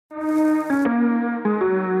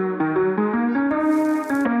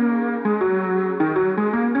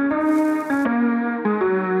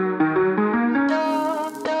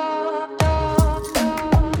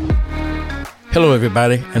Hello,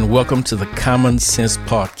 everybody, and welcome to the Common Sense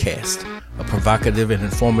Podcast, a provocative and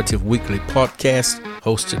informative weekly podcast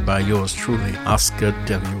hosted by yours truly, Oscar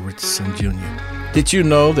W. Richardson Jr. Did you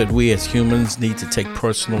know that we as humans need to take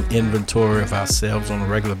personal inventory of ourselves on a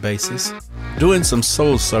regular basis? Doing some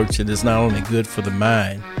soul searching is not only good for the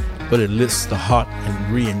mind, but it lifts the heart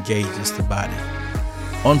and re-engages the body.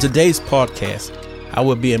 On today's podcast, I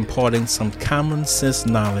will be imparting some common sense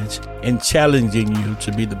knowledge and challenging you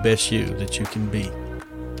to be the best you that you can be.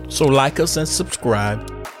 So like us and subscribe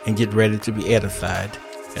and get ready to be edified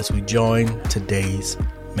as we join today's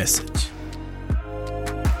message.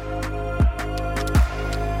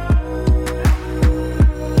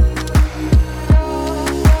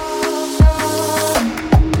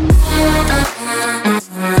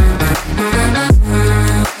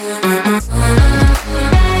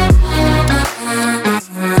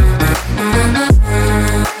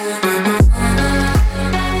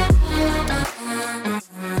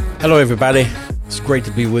 Hello, everybody. It's great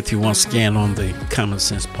to be with you once again on the Common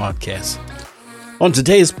Sense Podcast. On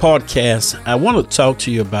today's podcast, I want to talk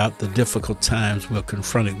to you about the difficult times we're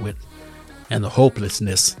confronted with and the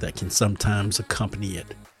hopelessness that can sometimes accompany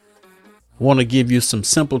it. I want to give you some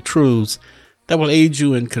simple truths that will aid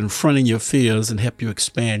you in confronting your fears and help you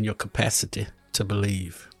expand your capacity to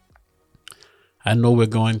believe. I know we're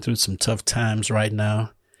going through some tough times right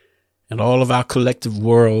now, and all of our collective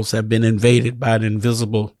worlds have been invaded by an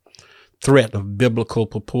invisible threat of biblical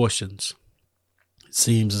proportions. It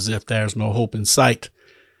seems as if there's no hope in sight.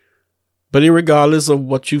 But irregardless of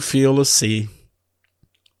what you feel or see,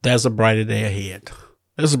 there's a brighter day ahead.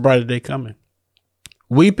 There's a brighter day coming.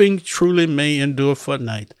 Weeping truly may endure for a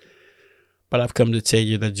night, but I've come to tell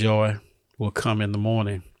you that joy will come in the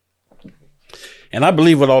morning. And I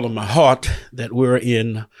believe with all of my heart that we're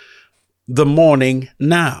in the morning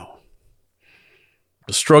now.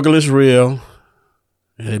 The struggle is real.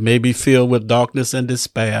 It may be filled with darkness and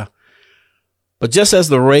despair. But just as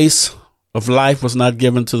the race of life was not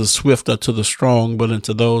given to the swift or to the strong, but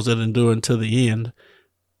unto those that endure unto the end,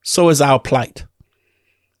 so is our plight.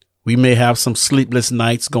 We may have some sleepless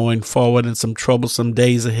nights going forward and some troublesome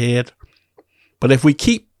days ahead. But if we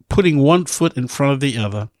keep putting one foot in front of the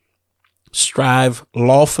other, strive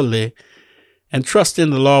lawfully, and trust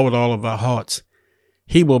in the Lord with all of our hearts,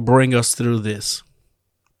 He will bring us through this.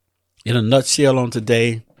 In a nutshell on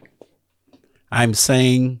today, I'm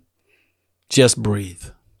saying just breathe.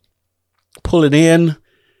 Pull it in,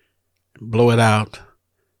 blow it out.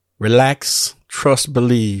 Relax, trust,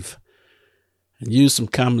 believe, and use some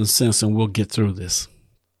common sense and we'll get through this.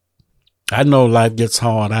 I know life gets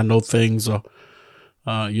hard. I know things are,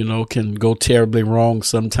 can go terribly wrong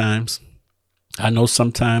sometimes. I know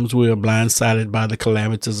sometimes we are blindsided by the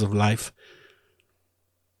calamities of life.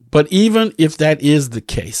 But even if that is the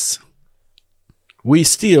case, we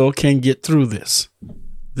still can get through this.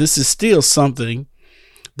 This is still something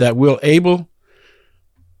that we're able,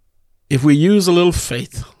 if we use a little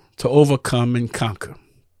faith, to overcome and conquer.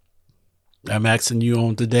 I'm asking you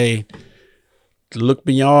on today to look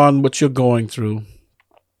beyond what you're going through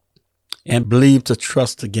and believe to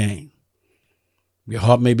trust again. Your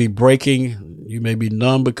heart may be breaking. You may be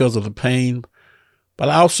numb because of the pain. But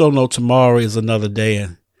I also know tomorrow is another day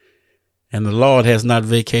and the Lord has not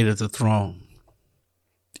vacated the throne.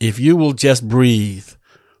 If you will just breathe,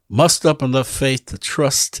 muster up enough faith to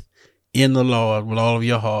trust in the Lord with all of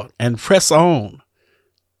your heart and press on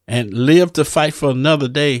and live to fight for another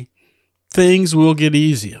day, things will get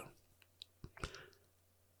easier.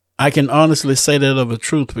 I can honestly say that of a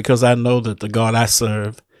truth because I know that the God I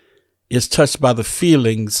serve is touched by the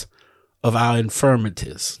feelings of our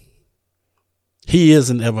infirmities. He is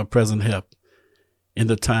an ever-present help in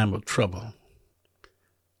the time of trouble.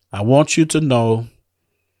 I want you to know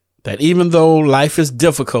that even though life is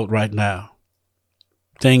difficult right now,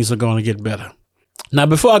 things are going to get better. Now,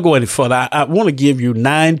 before I go any further, I want to give you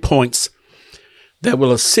 9 points that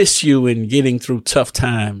will assist you in getting through tough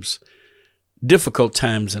times, difficult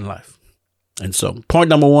times in life. And so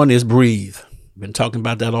point number 1 is breathe. Been talking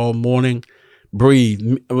about that all morning.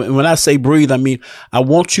 Breathe. When I say breathe, I mean, I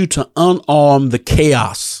want you to unarm the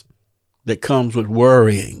chaos that comes with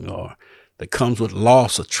worrying or that comes with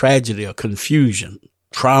loss or tragedy or confusion.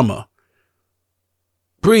 Trauma.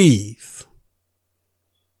 Breathe.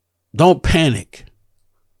 Don't panic.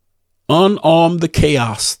 Unarm the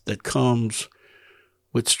chaos that comes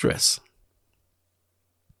with stress.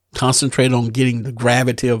 Concentrate on getting the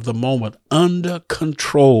gravity of the moment under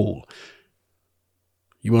control.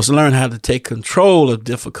 You must learn how to take control of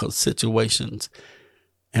difficult situations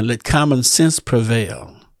and let common sense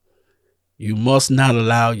prevail. You must not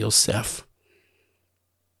allow yourself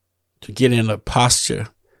to get in a posture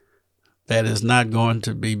that is not going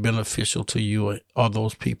to be beneficial to you or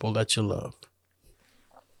those people that you love.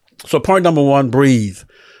 So point number 1, breathe.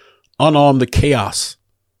 Unarm the chaos.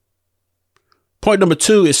 Point number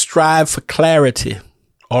 2 is strive for clarity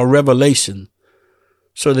or revelation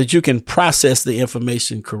so that you can process the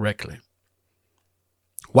information correctly.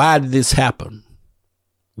 Why did this happen?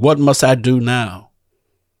 What must I do now?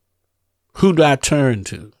 Who do I turn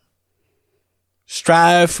to?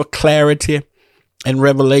 Strive for clarity and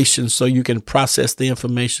revelation so you can process the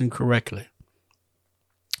information correctly.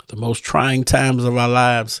 The most trying times of our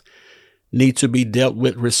lives need to be dealt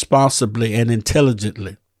with responsibly and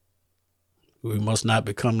intelligently. We must not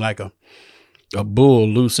become like a bull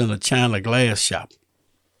loose in a china glass shop.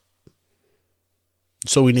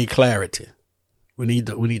 So we need clarity. We need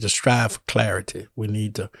to strive for clarity. We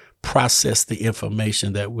need to process the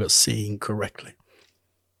information that we're seeing correctly.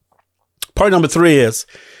 Part number 3 is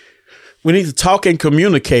we need to talk and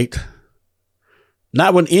communicate,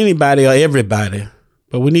 not with anybody or everybody,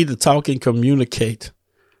 but we need to talk and communicate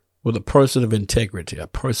with a person of integrity, a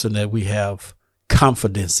person that we have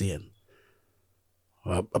confidence in,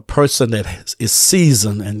 a person that is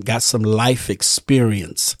seasoned and got some life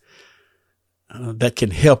experience that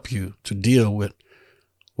can help you to deal with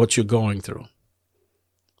what you're going through.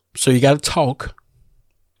 So you got to talk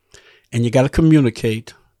and you got to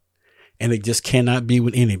communicate, and it just cannot be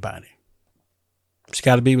with anybody. It's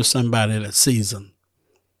got to be with somebody that's seasoned,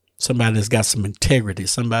 somebody that's got some integrity,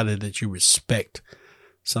 somebody that you respect,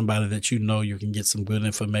 somebody that you know you can get some good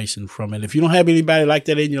information from. And if you don't have anybody like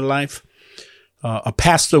that in your life, a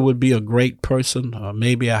pastor would be a great person, or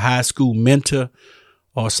maybe a high school mentor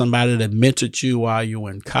or somebody that mentored you while you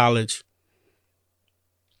were in college.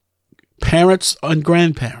 Parents and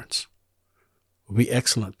grandparents will be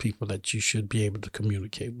excellent people that you should be able to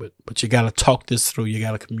communicate with. But you got to talk this through. You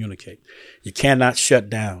got to communicate. You cannot shut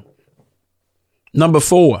down. Number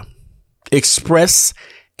 4, express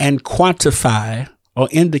and quantify or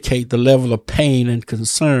indicate the level of pain and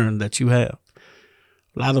concern that you have.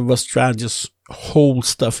 A lot of us try to just hold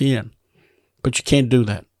stuff in, but you can't do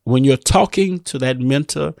that. When you're talking to that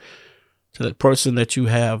mentor, to that person that you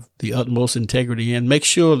have the utmost integrity in, make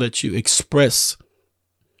sure that you express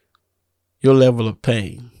your level of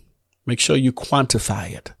pain. Make sure you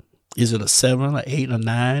quantify it. Is it a 7, or 8, or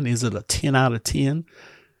 9? Is it a 10 out of 10?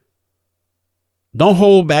 Don't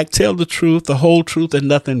hold back. Tell the truth, the whole truth, and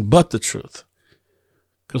nothing but the truth.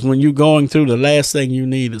 Because when you're going through, the last thing you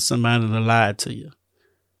need is somebody to lie to you.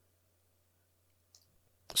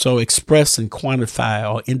 So express and quantify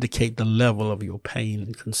or indicate the level of your pain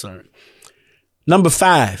and concern. Number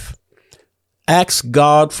 5, ask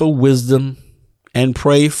God for wisdom and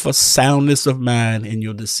pray for soundness of mind in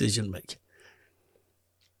your decision making.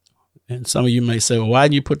 And some of you may say, well, why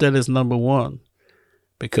didn't you put that as number 1?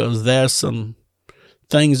 Because there's some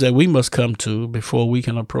things that we must come to before we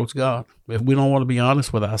can approach God. If we don't want to be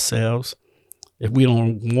honest with ourselves, if we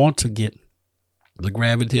don't want to get the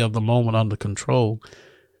gravity of the moment under control,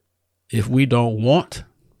 if we don't want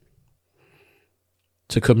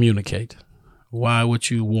to communicate, why would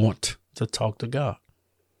you want to talk to God?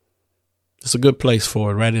 It's a good place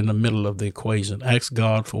for it, right in the middle of the equation. Ask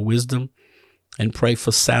God for wisdom and pray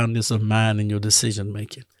for soundness of mind in your decision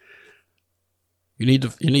making. You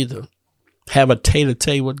need to have a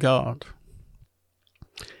tete-a-tete with God.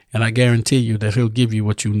 And I guarantee you that He'll give you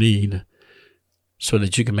what you need so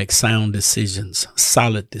that you can make sound decisions,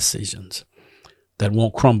 solid decisions that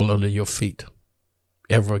won't crumble under your feet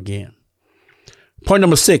ever again. Point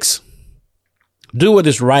number 6, do what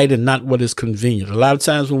is right and not what is convenient. A lot of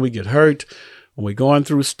times when we get hurt, when we're going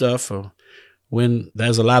through stuff, or when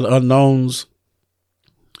there's a lot of unknowns,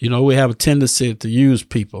 we have a tendency to use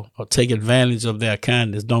people or take advantage of their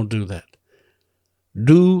kindness. Don't do that.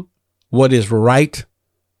 Do what is right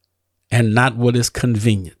and not what is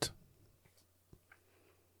convenient.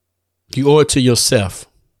 You owe it to yourself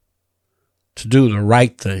to do the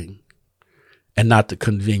right thing and not the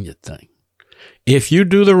convenient thing. If you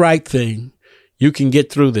do the right thing, you can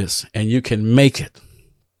get through this and you can make it.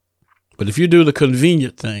 But if you do the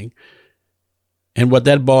convenient thing, and what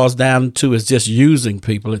that boils down to is just using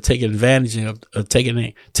people and taking advantage of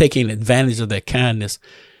their kindness,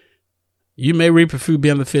 you may reap a few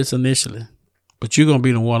benefits initially, but you're going to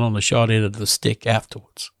be the one on the short end of the stick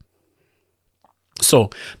afterwards. So,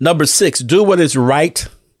 number 6, do what is right,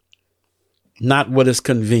 not what is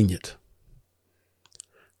convenient.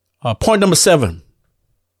 Point number 7,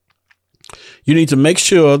 you need to make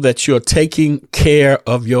sure that you're taking care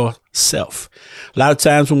of yourself. A lot of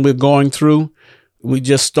times when we're going through, we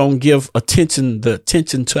just don't give the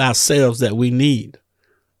attention to ourselves that we need.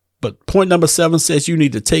 But point number 7 says you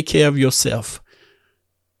need to take care of yourself.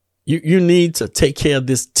 You need to take care of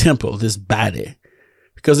this temple, this body.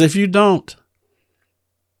 Because if you don't,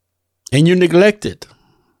 and you neglect it,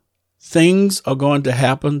 things are going to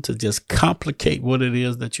happen to just complicate what it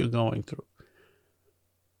is that you're going through.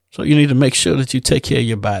 So you need to make sure that you take care of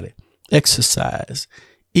your body. Exercise,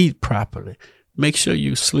 eat properly, make sure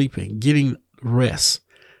you're sleeping, getting rest,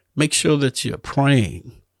 make sure that you're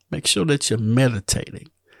praying, make sure that you're meditating.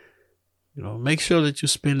 Make sure that you're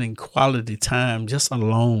spending quality time just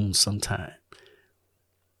alone sometime.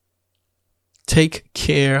 Take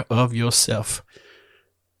care of yourself.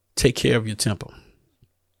 Take care of your temple.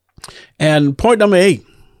 And point number 8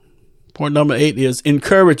 is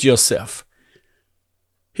encourage yourself.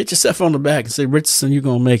 Hit yourself on the back and say, Richardson, you're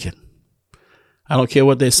going to make it. I don't care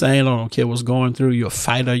what they're saying. I don't care what's going through. You're a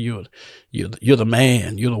fighter. You're the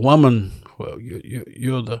man. You're the woman. Well,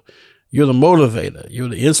 you're the motivator. You're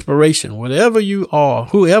the inspiration. Whatever you are,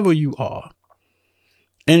 whoever you are,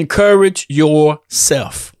 encourage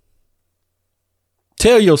yourself.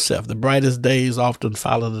 Tell yourself the brightest days often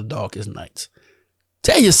follow the darkest nights.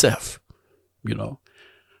 Tell yourself,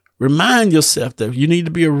 remind yourself that you need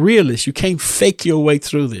to be a realist. You can't fake your way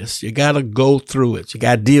through this. You got to go through it. You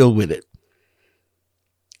got to deal with it.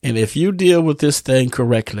 And if you deal with this thing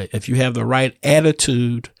correctly, if you have the right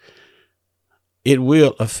attitude, it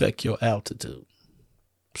will affect your altitude.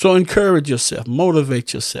 So encourage yourself,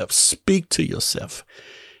 motivate yourself, speak to yourself.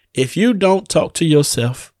 If you don't talk to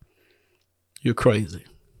yourself, you're crazy.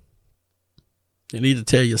 You need to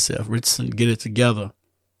tell yourself, Richardson, get it together.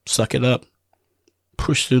 Suck it up.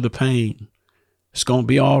 Push through the pain. It's going to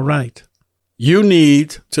be all right. You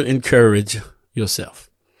need to encourage yourself.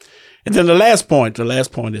 And then the last point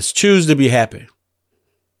is choose to be happy.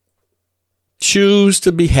 Choose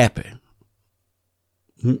to be happy.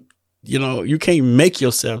 You can't make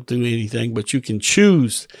yourself do anything, but you can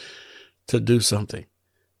choose to do something.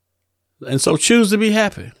 And so choose to be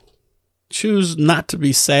happy. Choose not to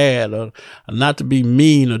be sad or not to be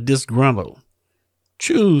mean or disgruntled.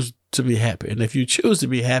 Choose to be happy. And if you choose to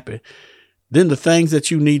be happy, then the things that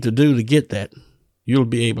you need to do to get that, you'll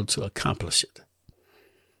be able to accomplish it.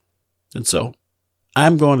 And so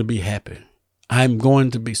I'm going to be happy. I'm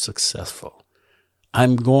going to be successful.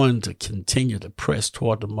 I'm going to continue to press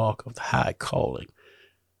toward the mark of the high calling.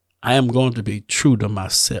 I am going to be true to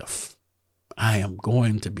myself. I am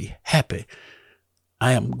going to be happy.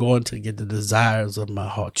 I am going to get the desires of my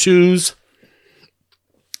heart. Choose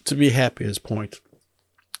to be happy is point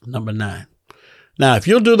number 9. Now, if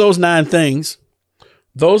you'll do those 9 things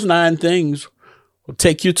will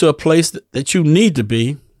take you to a place that you need to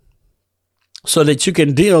be so that you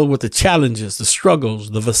can deal with the challenges, the struggles,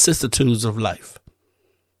 the vicissitudes of life.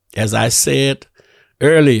 As I said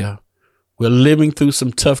earlier, we're living through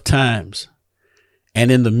some tough times.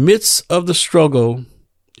 And in the midst of the struggle,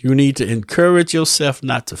 you need to encourage yourself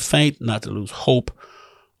not to faint, not to lose hope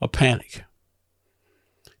or panic.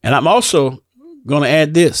 And I'm also going to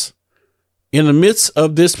add this. In the midst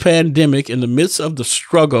of this pandemic, in the midst of the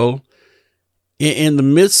struggle, in the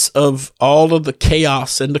midst of all of the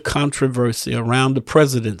chaos and the controversy around the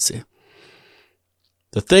presidency,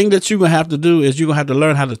 the thing that you're going to have to do is you're going to have to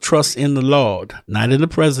learn how to trust in the Lord, not in the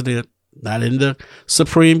president, not in the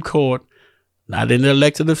Supreme Court, not in the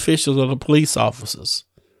elected officials or the police officers,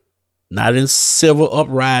 not in civil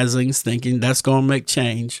uprisings thinking that's going to make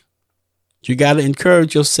change. You got to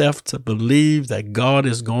encourage yourself to believe that God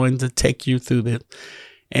is going to take you through this,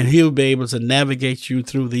 and he'll be able to navigate you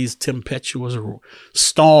through these tempestuous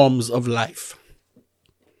storms of life.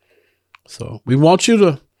 So we want you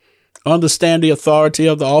to understand the authority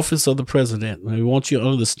of the office of the president. We want you to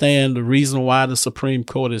understand the reason why the Supreme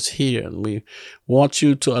Court is here. And we want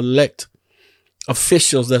you to elect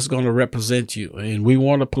officials that's going to represent you. And we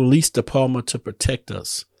want a police department to protect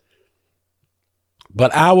us.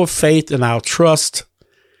 But our faith and our trust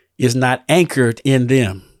is not anchored in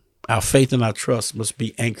them. Our faith and our trust must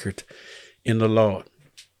be anchored in the Lord.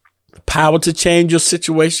 The power to change your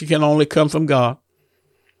situation can only come from God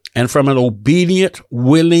and from an obedient,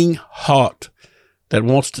 willing heart that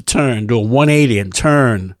wants to turn, do a 180 and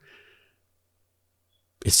turn.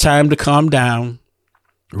 It's time to calm down,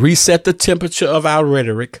 reset the temperature of our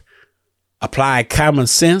rhetoric, apply common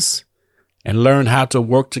sense, and learn how to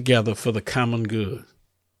work together for the common good.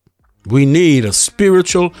 We need a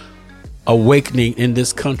spiritual awakening in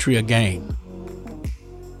this country again.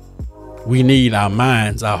 We need our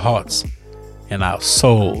minds, our hearts, and our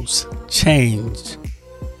souls changed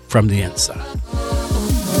from the inside.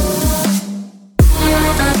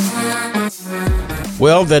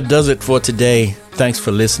 Well, that does it for today. Thanks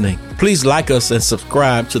for listening. Please like us and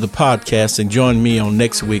subscribe to the podcast and join me on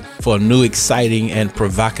next week for a new exciting and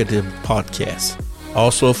provocative podcast.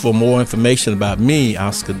 Also, for more information about me,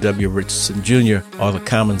 Oscar W. Richardson Jr., or the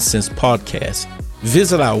Common Sense Podcast,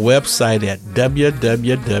 visit our website at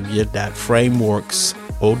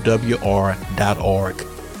www.frameworksowr.org.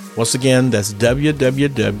 Once again, that's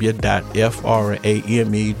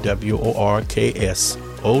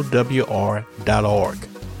www.frameworksowr.org.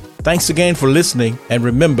 Thanks again for listening, and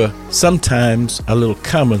remember, sometimes a little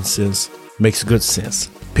common sense makes good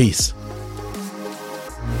sense. Peace.